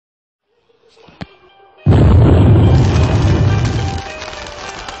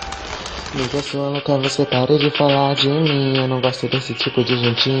Amiga sua louca, você pare de falar de mim. Eu não gosto desse tipo de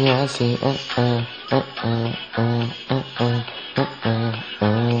gentinha assim.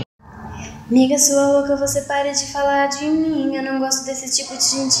 Amiga sua louca, você pare de falar de mim. Eu não gosto desse tipo de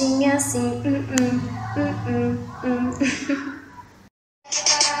gentinha assim.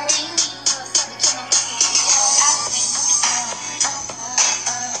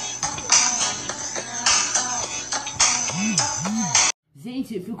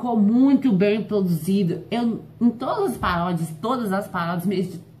 Gente, ficou muito bem produzido. Em todas as paródias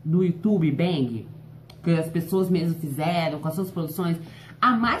mesmo do YouTube Bang, que as pessoas mesmo fizeram com as suas produções,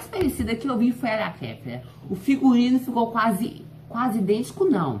 a mais parecida que eu vi foi a da Kefera. O figurino ficou quase idêntico,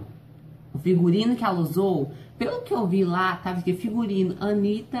 não. O figurino que ela usou, pelo que eu vi lá, tava aqui figurino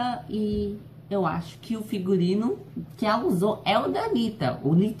Anitta, e eu acho que o figurino que ela usou é o da Anitta,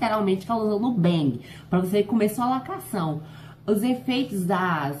 o literalmente que ela usou no Bang, pra você ver que começou a lacração. Os efeitos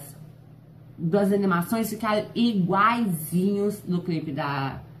das animações ficaram iguaizinhos do clipe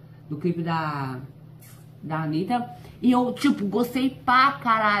da Anitta. E eu, tipo, gostei pra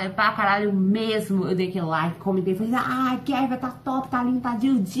caralho mesmo. Eu dei aquele like, comentei, falei, Kefera, tá top, tá lindo, tá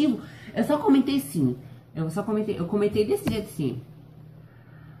divo. Eu só comentei sim. Eu comentei desse jeito sim.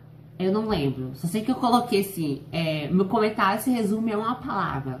 Eu não lembro. Só sei que eu coloquei assim, meu comentário se resume a uma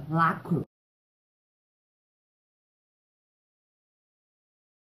palavra, lacro.